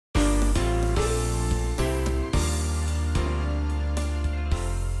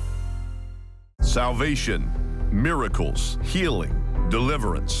salvation, miracles, healing,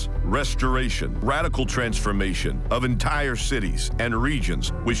 deliverance, restoration, radical transformation of entire cities and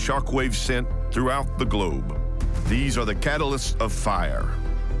regions with shockwaves sent throughout the globe. These are the catalysts of fire.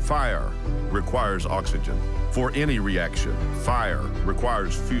 Fire requires oxygen. For any reaction, fire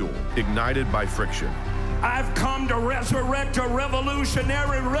requires fuel ignited by friction. I've come to resurrect a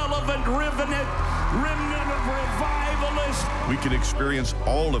revolutionary, relevant remnant of revivalists. We can experience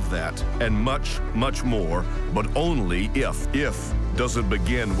all of that and much, much more, but only if. If doesn't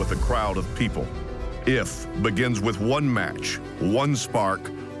begin with a crowd of people. If begins with one match, one spark,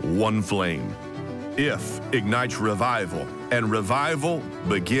 one flame. If ignites revival, and revival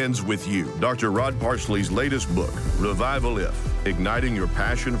begins with you. Dr. Rod Parsley's latest book, Revival If, Igniting Your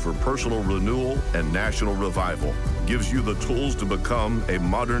Passion for Personal Renewal and National Revival, gives you the tools to become a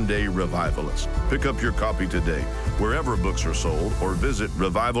modern-day revivalist. Pick up your copy today, wherever books are sold, or visit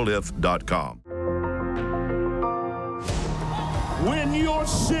revivalif.com. When you're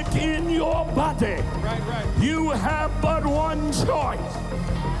sick in your body, you have but one choice: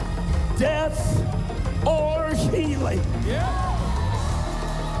 death or healing.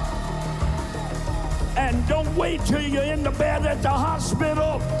 And don't wait till you're in the bed at the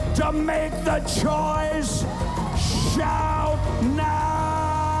hospital to make the choice. Shout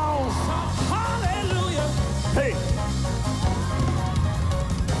now. Hallelujah. Hey,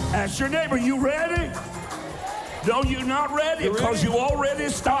 ask your neighbor, you ready? No, you're not ready because you already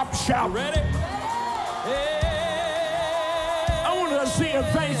stopped shouting. Ready? I want to see a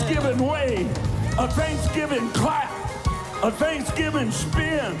Thanksgiving wave, a Thanksgiving clap, a Thanksgiving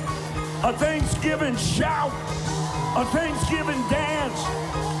spin, a Thanksgiving shout, a Thanksgiving dance.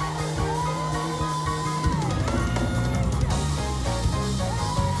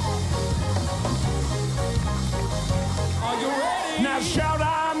 Are you ready? Now shout,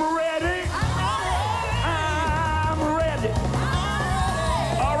 I'm ready. I'm ready.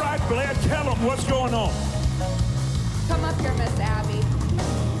 All right, Blair, tell them what's going on. Come up here, Miss Abby.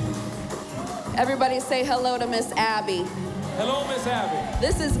 Everybody say hello to Miss Abby. Hello, Miss Abby.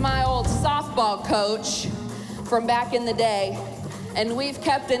 This is my old softball coach from back in the day, and we've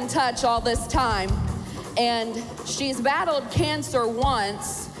kept in touch all this time. And she's battled cancer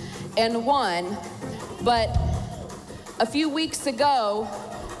once and won, but a few weeks ago,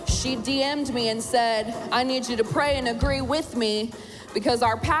 she DM'd me and said, I need you to pray and agree with me because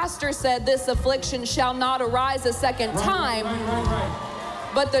our pastor said this affliction shall not arise a second time.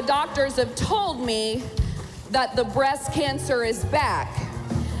 But the doctors have told me that the breast cancer is back.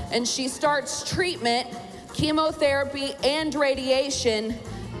 And she starts treatment, chemotherapy, and radiation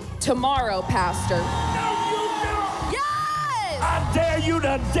tomorrow, Pastor. No, you don't. Yes! I dare you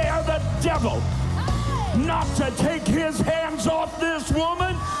to dare the devil not to take his hands off this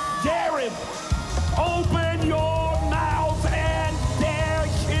woman. Dare him. Open your mouth and dare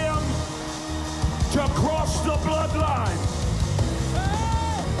him to cross the bloodline.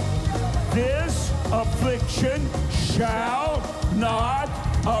 This affliction shall not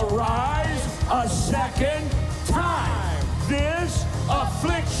arise a second time. This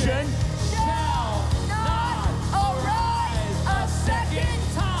affliction Shall not arise a second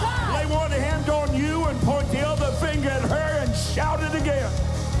time. lay one hand on you and point the other finger at her and shout it again.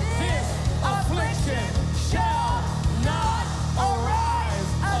 This affliction shall not arise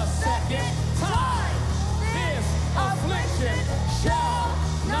a second time. This affliction shall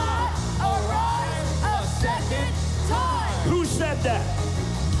not arise a second time. Who said that?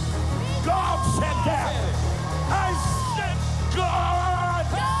 God said that. I said God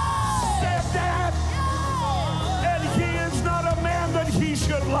said that. And he is not a man that he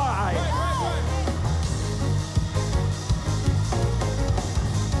should lie.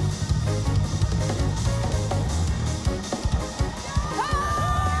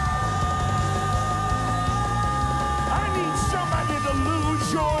 I need somebody to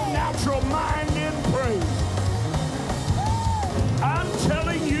lose your natural mind in praise. I'm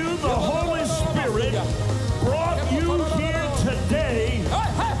telling you, the Holy Spirit brought you here today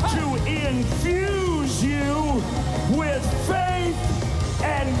to infuse you with faith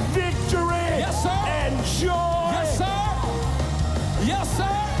and victory Yes, sir. and joy. Yes, sir. Yes,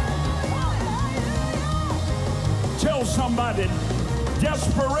 sir. Tell somebody,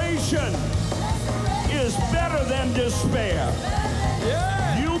 desperation is better than despair.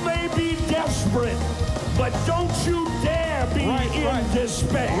 Yeah. You may be desperate, but don't you dare be in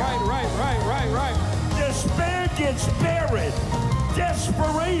despair. Right. Despair gets buried.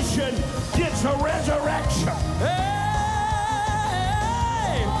 Desperation gets a resurrection. Hey!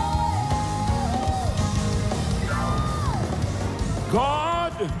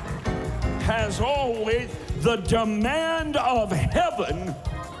 God has as always, the demand of heaven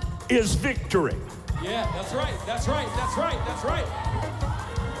is victory. Yeah, that's right. That's right. That's right. That's right.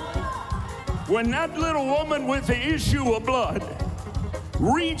 When that little woman with the issue of blood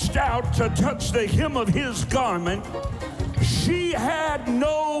reached out to touch the hem of his garment, she had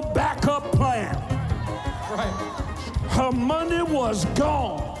no backup plan. Right. Her money was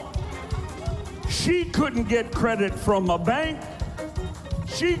gone. She couldn't get credit from a bank.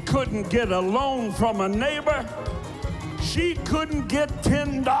 She couldn't get a loan from a neighbor. She couldn't get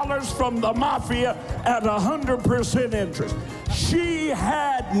 $10 from the mafia at 100% interest. She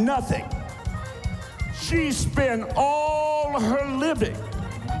had nothing. She spent all her living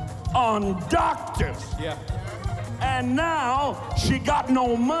on doctors. Yeah. And now she got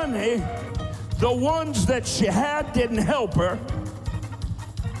no money. The ones that she had didn't help her.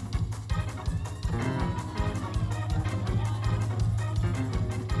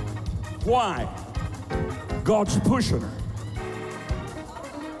 Why? God's pushing her.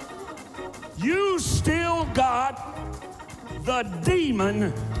 You still got the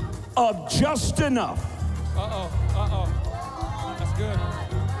demon of just enough. Uh-oh. Uh-oh. That's good.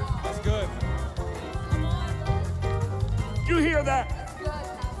 That's good. You hear that?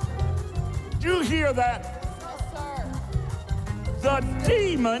 You hear that? The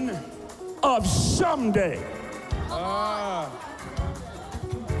demon of someday.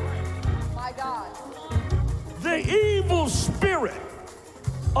 My God. The evil spirit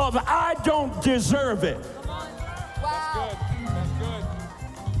of I don't deserve it. Wow. Good. That's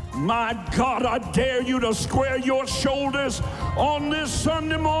good. My God, I dare you to square your shoulders on this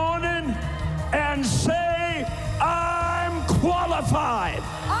Sunday morning and say, I'm qualified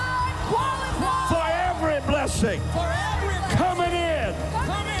I'm qualified. for every blessing. For every Coming in,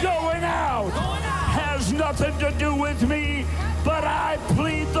 going out, has nothing to do with me, but I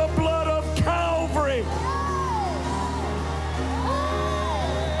plead the blood of Calvary.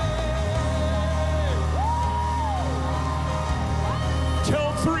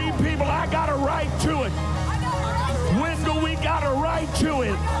 Tell 3 people I got a right to it. When do we got a right to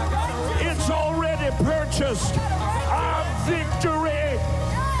it? It's already purchased. Our victory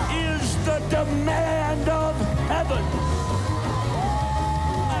is the demand of heaven.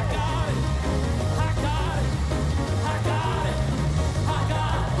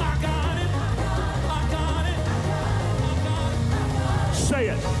 Say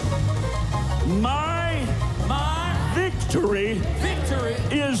it. My victory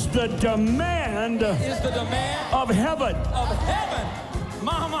is the demand of heaven.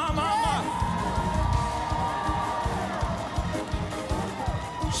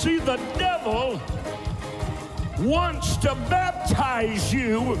 See, the devil wants to baptize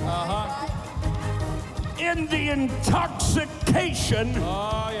you in the intoxication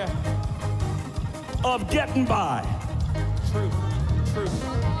of getting by. Truth.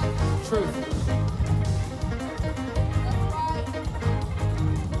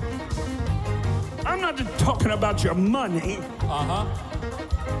 I'm not just talking about your money.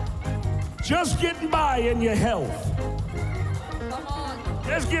 Just getting by in your health. Come on.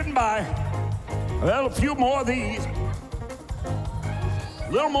 Just getting by. Well, a few more of these. A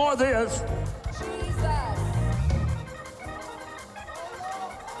little more of this. Jesus.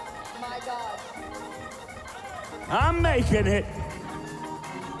 My God. I'm making it.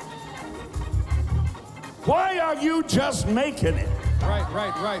 Why are you just making it?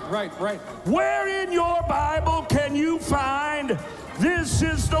 Right. Where in your Bible can you find this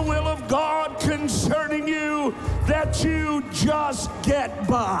is the will of God concerning you, that you just get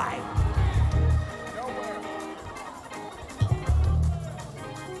by?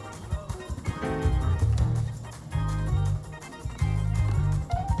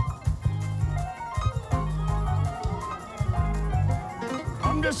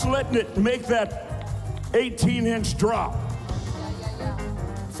 I'm just letting it make that 18-inch drop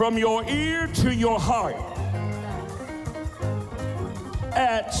from your ear to your heart.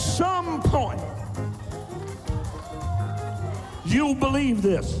 At some point, you believe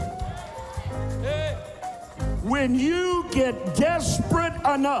this. When you get desperate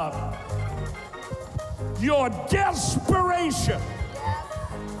enough, your desperation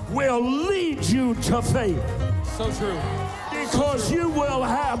will lead you to faith. So true. Because you will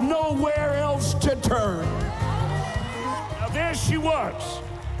have nowhere else to turn. Now there she was.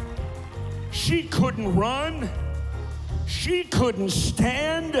 She couldn't run. She couldn't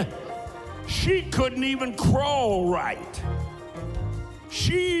stand. She couldn't even crawl right.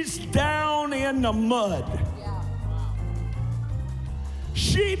 She's down in the mud.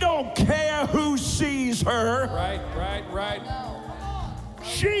 She don't care who sees her. Right.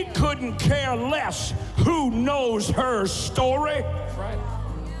 She couldn't care less who knows her story. That's right.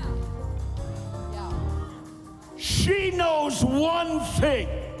 She knows one thing.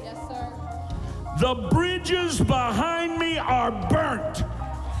 Yes, sir. The bridges behind me are burnt.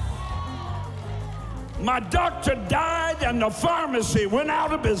 My doctor died and the pharmacy went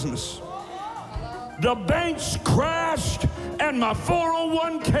out of business. The banks crashed and my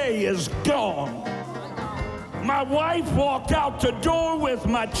 401k is gone. My wife walked out the door with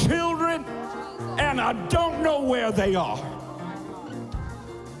my children and I don't know where they are.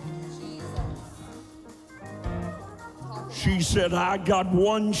 She said, I got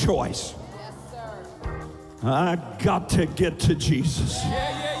one choice. Yes, sir. I got to get to Jesus.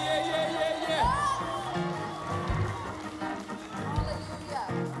 Yeah. Hallelujah.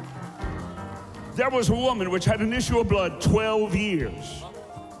 There was a woman which had an issue of blood 12 years,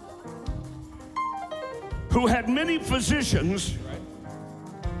 who had many physicians,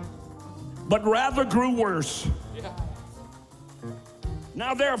 but rather grew worse. Yeah.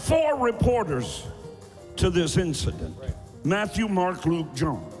 Now there are 4 reporters to this incident. Right. Matthew, Mark, Luke,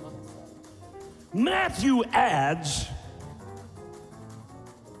 John. Matthew adds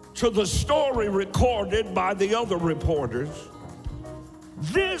to the story recorded by the other reporters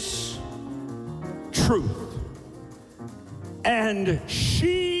this truth. And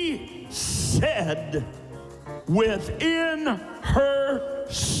she said within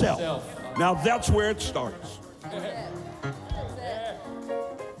herself. Now that's where it starts.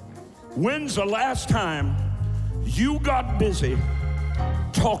 When's the last time you got busy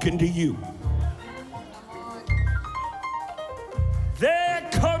talking to you? There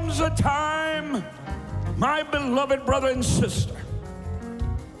comes a time, my beloved brother and sister,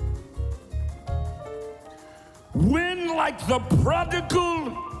 when, like the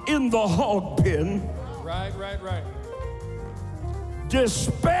prodigal in the hog pen, Right.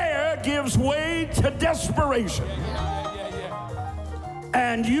 despair gives way to desperation. Yeah.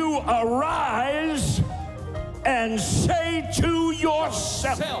 And you arise and say to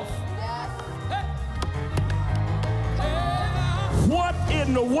yourself, what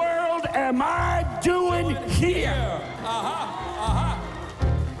in the world am I doing here?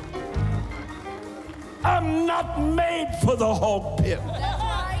 I'm not made for the hog pen.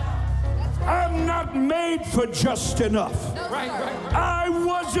 I'm not made for just enough. Right. I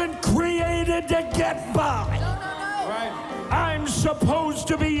wasn't created to get by. Right. I'm supposed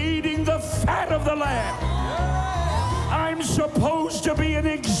to be eating the fat of the land. I'm supposed to be an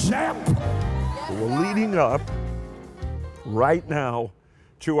example. We're leading up right now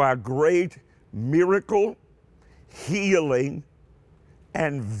to our great miracle, healing,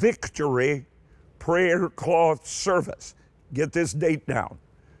 and victory prayer cloth service. Get this date down.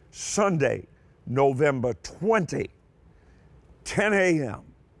 Sunday, November 20, 10 a.m.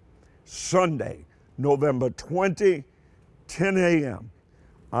 Sunday, November 20, 10 a.m.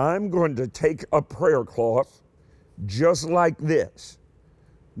 I'm going to take a prayer cloth just like this.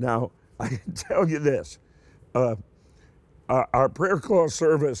 Now, I can tell you this. Our prayer cloth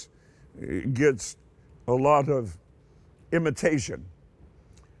service gets a lot of imitation.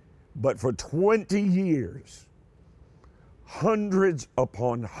 But for 20 years, hundreds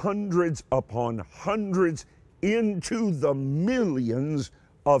upon hundreds upon hundreds, into the millions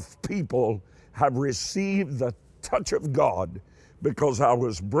of people have received the touch of God because I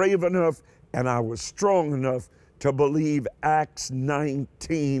was brave enough and I was strong enough to believe Acts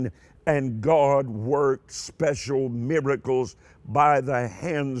 19, and God worked special miracles by the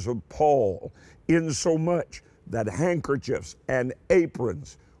hands of Paul, insomuch that handkerchiefs and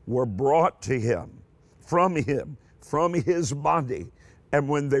aprons were brought to him, from his body, and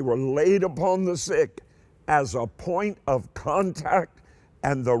when they were laid upon the sick as a point of contact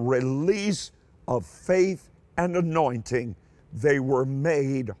and the release of faith and anointing, they were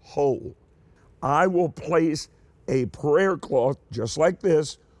made whole. I will place a prayer cloth just like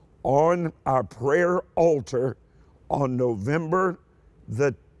this on our prayer altar on November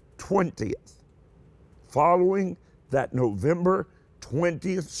the 20th. Following that November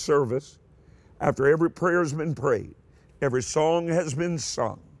 20th service, after every prayer has been prayed, every song has been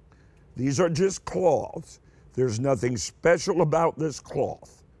sung, these are just cloths. There's nothing special about this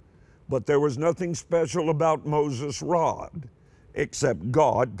cloth, but there was nothing special about Moses' rod, except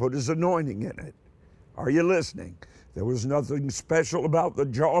God put his anointing in it. Are you listening? There was nothing special about the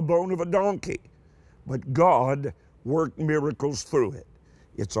jawbone of a donkey, but God worked miracles through it.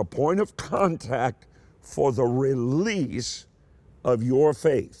 It's a point of contact for the release of your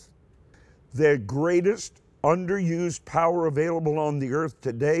faith. The greatest underused power available on the earth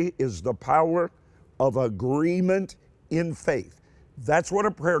today is the power of agreement in faith. That's what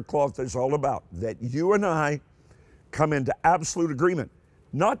a prayer cloth is all about, that you and I come into absolute agreement,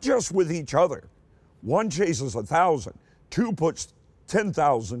 not just with each other. One chases 1,000, two puts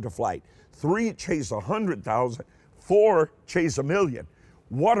 10,000 to flight, three chase 100,000, four chase 1,000,000.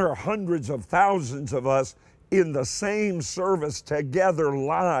 What are hundreds of thousands of us in the same service together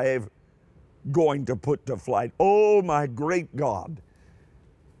live going to put to flight? Oh my great God.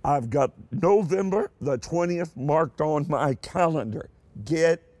 I've got November the 20th marked on my calendar.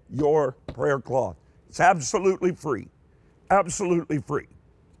 Get your prayer cloth. It's absolutely free. Absolutely free.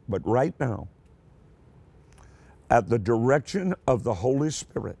 But right now, at the direction of the Holy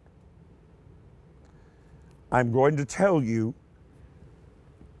Spirit, I'm going to tell you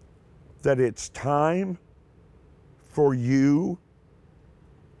that it's time for you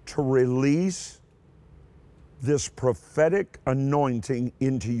to release this prophetic anointing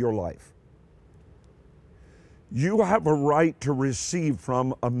into your life. You have a right to receive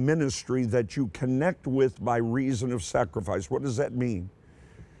from a ministry that you connect with by reason of sacrifice. What does that mean?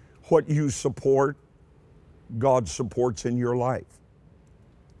 What you support, God supports in your life.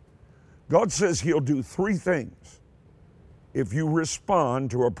 God says He'll do three things if you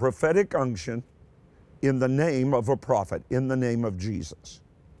respond to a prophetic unction in the name of a prophet, in the name of Jesus.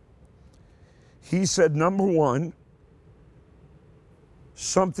 He said, number one,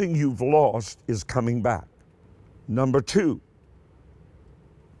 something you've lost is coming back. Number two,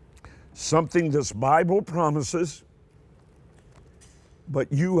 something this Bible promises,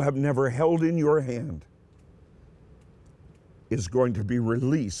 but you have never held in your hand, is going to be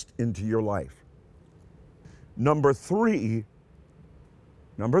released into your life. Number three,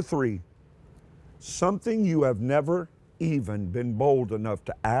 something you have never even been bold enough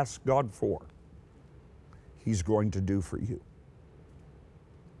to ask God for, He's going to do for you.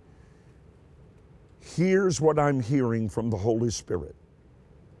 Here's what I'm hearing from the Holy Spirit.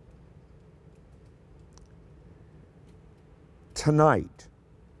 Tonight,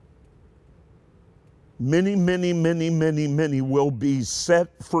 many will be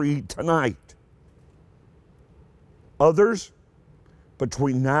set free tonight. Others,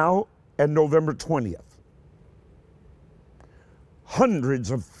 between now and November 20th.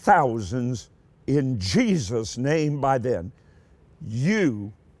 Hundreds of thousands in Jesus' name by then.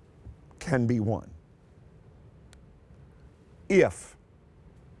 You can be one. If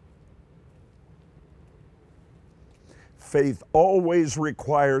faith always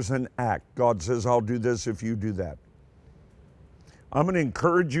requires an act. God says, I'll do this if you do that. I'm going to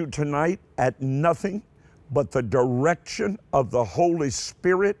encourage you tonight at nothing but the direction of the Holy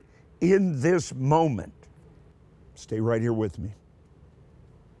Spirit in this moment. Stay right here with me.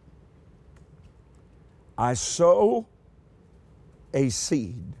 I sow a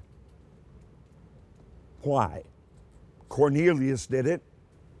seed. Why? Cornelius did it.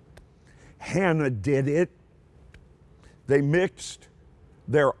 Hannah did it. They mixed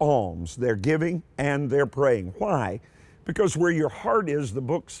their alms, their giving, and their praying. Why? Because where your heart is, the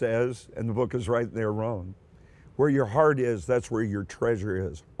book says, and the book is right and they're wrong, where your heart is, that's where your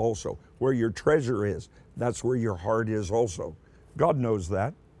treasure is also. Where your treasure is, that's where your heart is also. God knows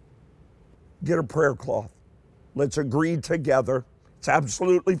that. Get a prayer cloth. Let's agree together. It's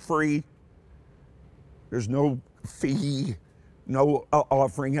absolutely free. There's no fee, no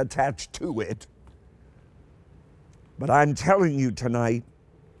offering attached to it. But I'm telling you tonight,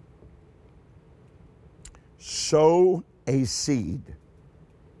 sow a seed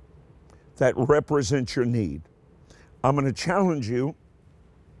that represents your need. I'm going to challenge you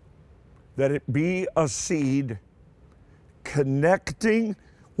that it be a seed connecting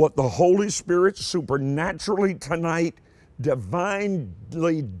what the Holy Spirit supernaturally tonight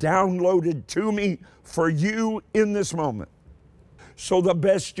divinely downloaded to me for you in this moment. So the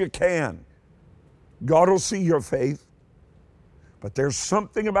best you can. God will see your faith, but there's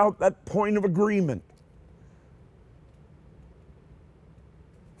something about that point of agreement.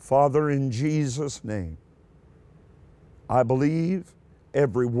 Father, in Jesus' name, I believe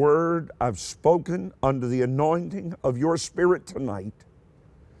every word I've spoken under the anointing of your Spirit tonight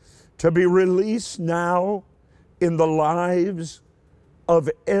to be released now in the lives of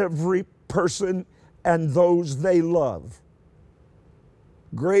every person and those they love.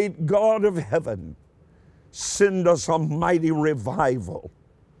 Great God of heaven, send us a mighty revival.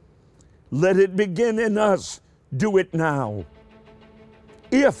 Let it begin in us. Do it now.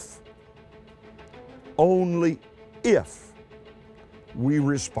 If, only if, we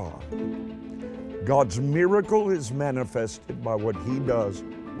respond. God's miracle is manifested by what He does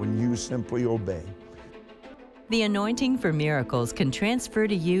when you simply obey. The anointing for miracles can transfer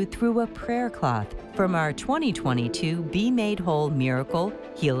to you through a prayer cloth from our 2022 Be Made Whole Miracle,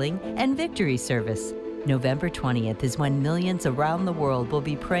 Healing, and Victory service. November 20th is when millions around the world will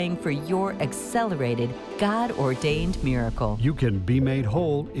be praying for your accelerated, God-ordained miracle. You can be made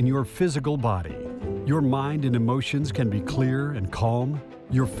whole in your physical body. Your mind and emotions can be clear and calm.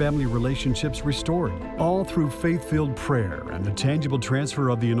 Your family relationships restored, all through faith-filled prayer and the tangible transfer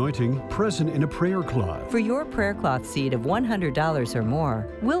of the anointing present in a prayer cloth. For your prayer cloth seed of $100 or more,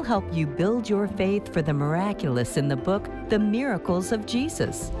 we'll help you build your faith for the miraculous in the book, The Miracles of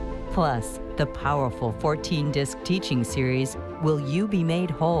Jesus. Plus, the powerful 14-disc teaching series, Will You Be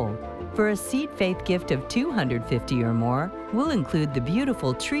Made Whole? For a seed faith gift of $250 or more, we'll include the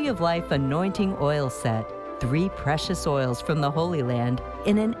beautiful Tree of Life anointing oil set, 3 precious oils from the Holy Land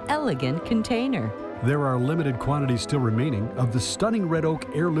in an elegant container. There are limited quantities still remaining of the stunning red oak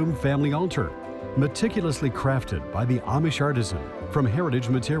heirloom family altar, meticulously crafted by the Amish artisan from Heritage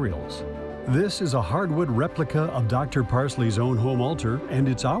Materials. This is a hardwood replica of Dr. Parsley's own home altar, and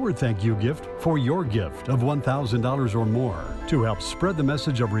it's our thank you gift for your gift of $1,000 or more to help spread the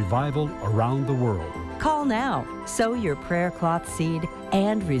message of revival around the world. Call now, sow your prayer cloth seed,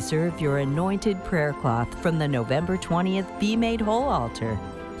 and reserve your anointed prayer cloth from the November 20th Be Made Whole altar.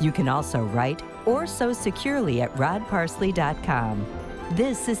 You can also write or sow securely at rodparsley.com.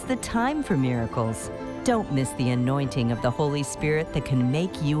 This is the time for miracles. Don't miss the anointing of the Holy Spirit that can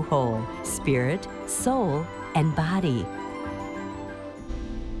make you whole, spirit, soul, and body.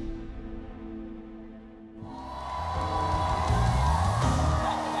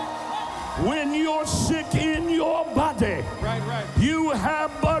 When you're sick in your body, Right. you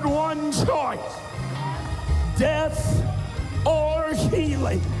have but one choice: death or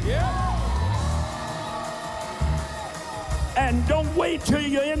healing. Yeah. And don't wait till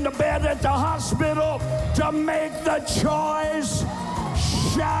you're in the bed at the hospital to make the choice.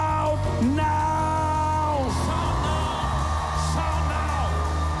 Shout now. Shout now.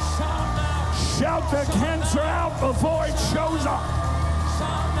 Shout now. Shout the cancer out before it shows up.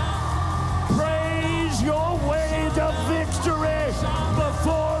 Shout now. Praise your way to victory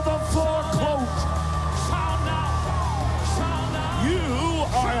before the foreclosure. Shout now. Shout now. You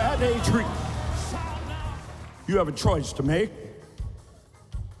are at a tree. You have a choice to make.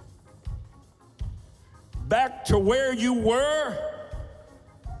 Back to where you were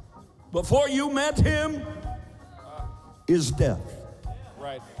before you met him is death.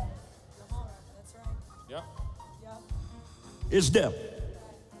 Right. Yep. Is death.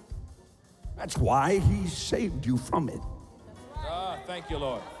 That's why he saved you from it. Thank you,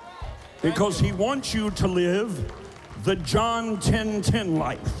 Lord. Because he wants you to live the John 10:10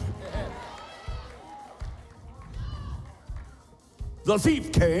 life. The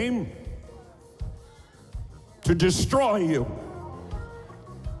thief came to destroy you,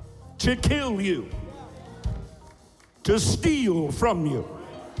 to kill you, to steal from you.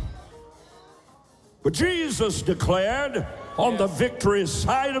 But Jesus declared on the victorious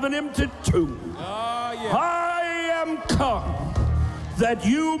side of an empty tomb, I am come that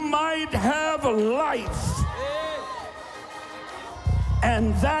you might have life,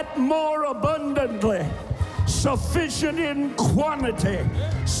 and that more abundantly. Sufficient in quantity,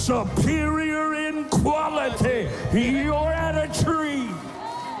 superior in quality. You're at a tree.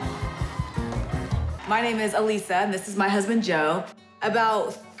 My name is Elisa, and this is my husband, Joe.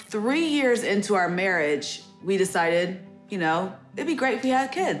 About 3 years into our marriage, we decided, it'd be great if we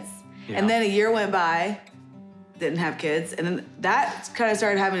had kids. Yeah. And then a year went by, didn't have kids. And then that kind of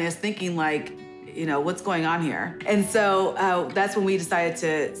started having us thinking what's going on here? And so that's when we decided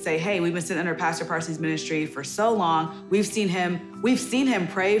to say, hey, we've been sitting under Pastor Parsley's ministry for so long. We've seen him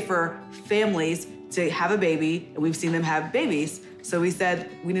pray for families to have a baby, and we've seen them have babies. So we said,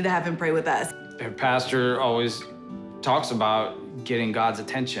 we need to have him pray with us. Our pastor always talks about getting God's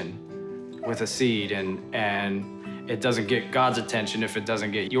attention with a seed, and it doesn't get God's attention if it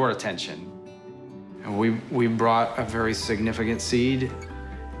doesn't get your attention. And we brought a very significant seed,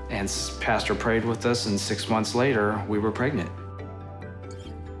 and Pastor prayed with us, and 6 months later, we were pregnant.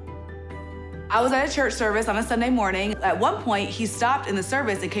 I was at a church service on a Sunday morning. At one point, he stopped in the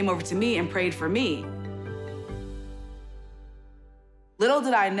service and came over to me and prayed for me. Little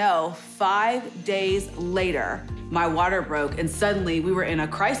did I know, 5 days later, my water broke, and suddenly we were in a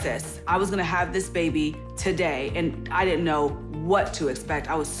crisis. I was gonna have this baby today, and I didn't know what to expect.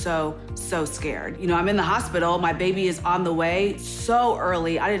 I was so scared. You know, I'm in the hospital, my baby is on the way so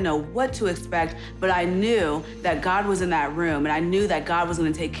early. I didn't know what to expect, but I knew that God was in that room, and I knew that God was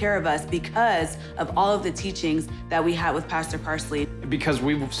gonna take care of us because of all of the teachings that we had with Pastor Parsley. Because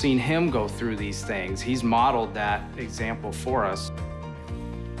we've seen him go through these things, he's modeled that example for us.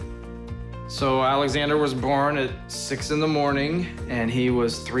 So Alexander was born at 6 in the morning, and he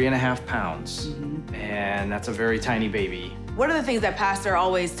was 3.5 pounds. And that's a very tiny baby. One of the things that Pastor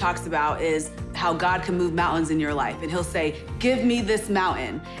always talks about is how God can move mountains in your life. And he'll say, give me this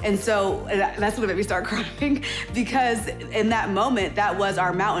mountain. And so that's what made me start crying, because in that moment, that was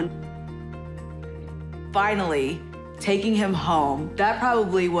our mountain. Finally, taking him home, that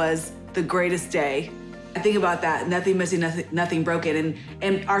probably was the greatest day. I think about that, nothing missing, nothing broken.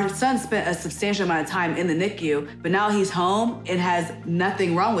 And our son spent a substantial amount of time in the NICU, but now he's home and has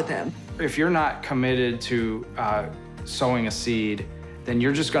nothing wrong with him. If you're not committed to sowing a seed, then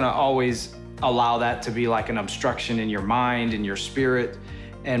you're just gonna always allow that to be like an obstruction in your mind and your spirit.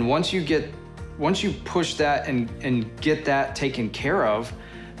 And once you push that and get that taken care of,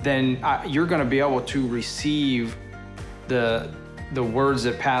 then you're gonna be able to receive the words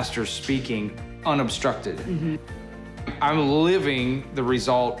that Pastor's speaking unobstructed. I'm living the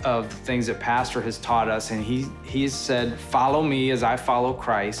result of the things that Pastor has taught us, and he's said, follow me as I follow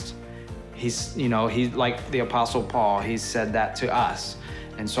Christ. He's like the Apostle Paul, he's said that to us.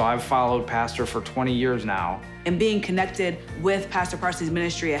 And so I've followed Pastor for 20 years now. And being connected with Pastor Parsley's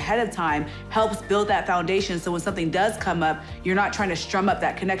ministry ahead of time helps build that foundation, so when something does come up, you're not trying to strum up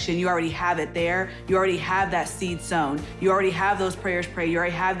that connection. You already have it there. You already have that seed sown. You already have those prayers prayed. You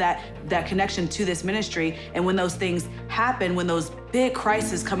already have that connection to this ministry. And when those things happen, when those big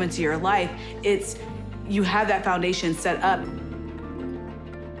crises come into your life, you have that foundation set up.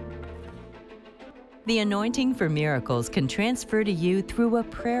 The anointing for miracles can transfer to you through a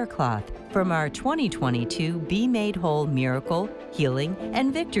prayer cloth from our 2022 Be Made Whole Miracle, Healing,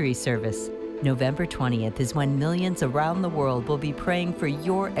 and Victory service. November 20th is when millions around the world will be praying for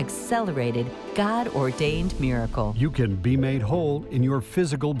your accelerated, God-ordained miracle. You can be made whole in your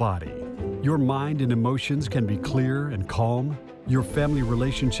physical body. Your mind and emotions can be clear and calm. Your family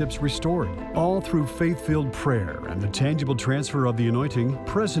relationships restored, all through faith-filled prayer and the tangible transfer of the anointing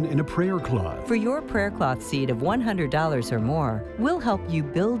present in a prayer cloth. For your prayer cloth seed of $100 or more, we'll help you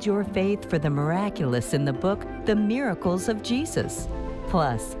build your faith for the miraculous in the book, The Miracles of Jesus.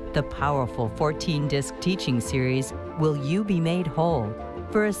 Plus, the powerful 14-disc teaching series, Will You Be Made Whole?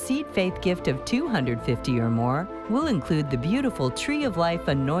 For a seed faith gift of $250 or more, we'll include the beautiful Tree of Life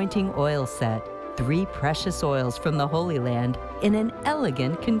anointing oil set, 3 precious oils from the Holy Land in an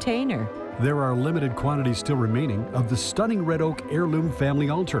elegant container. There are limited quantities still remaining of the stunning red oak heirloom family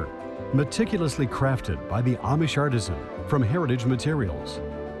altar, meticulously crafted by the Amish artisan from Heritage Materials.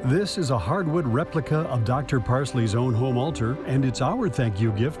 This is a hardwood replica of Dr. Parsley's own home altar, and it's our thank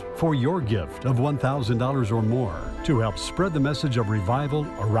you gift for your gift of $1,000 or more to help spread the message of revival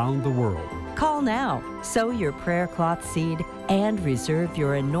around the world. Call now, sow your prayer cloth seed, and reserve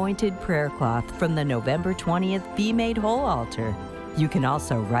your anointed prayer cloth from the November 20th Be Made Whole altar. You can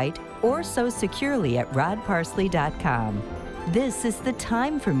also write or sow securely at rodparsley.com. This is the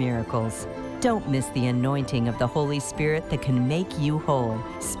time for miracles. Don't miss the anointing of the Holy Spirit that can make you whole,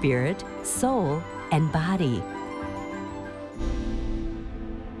 spirit, soul, and body.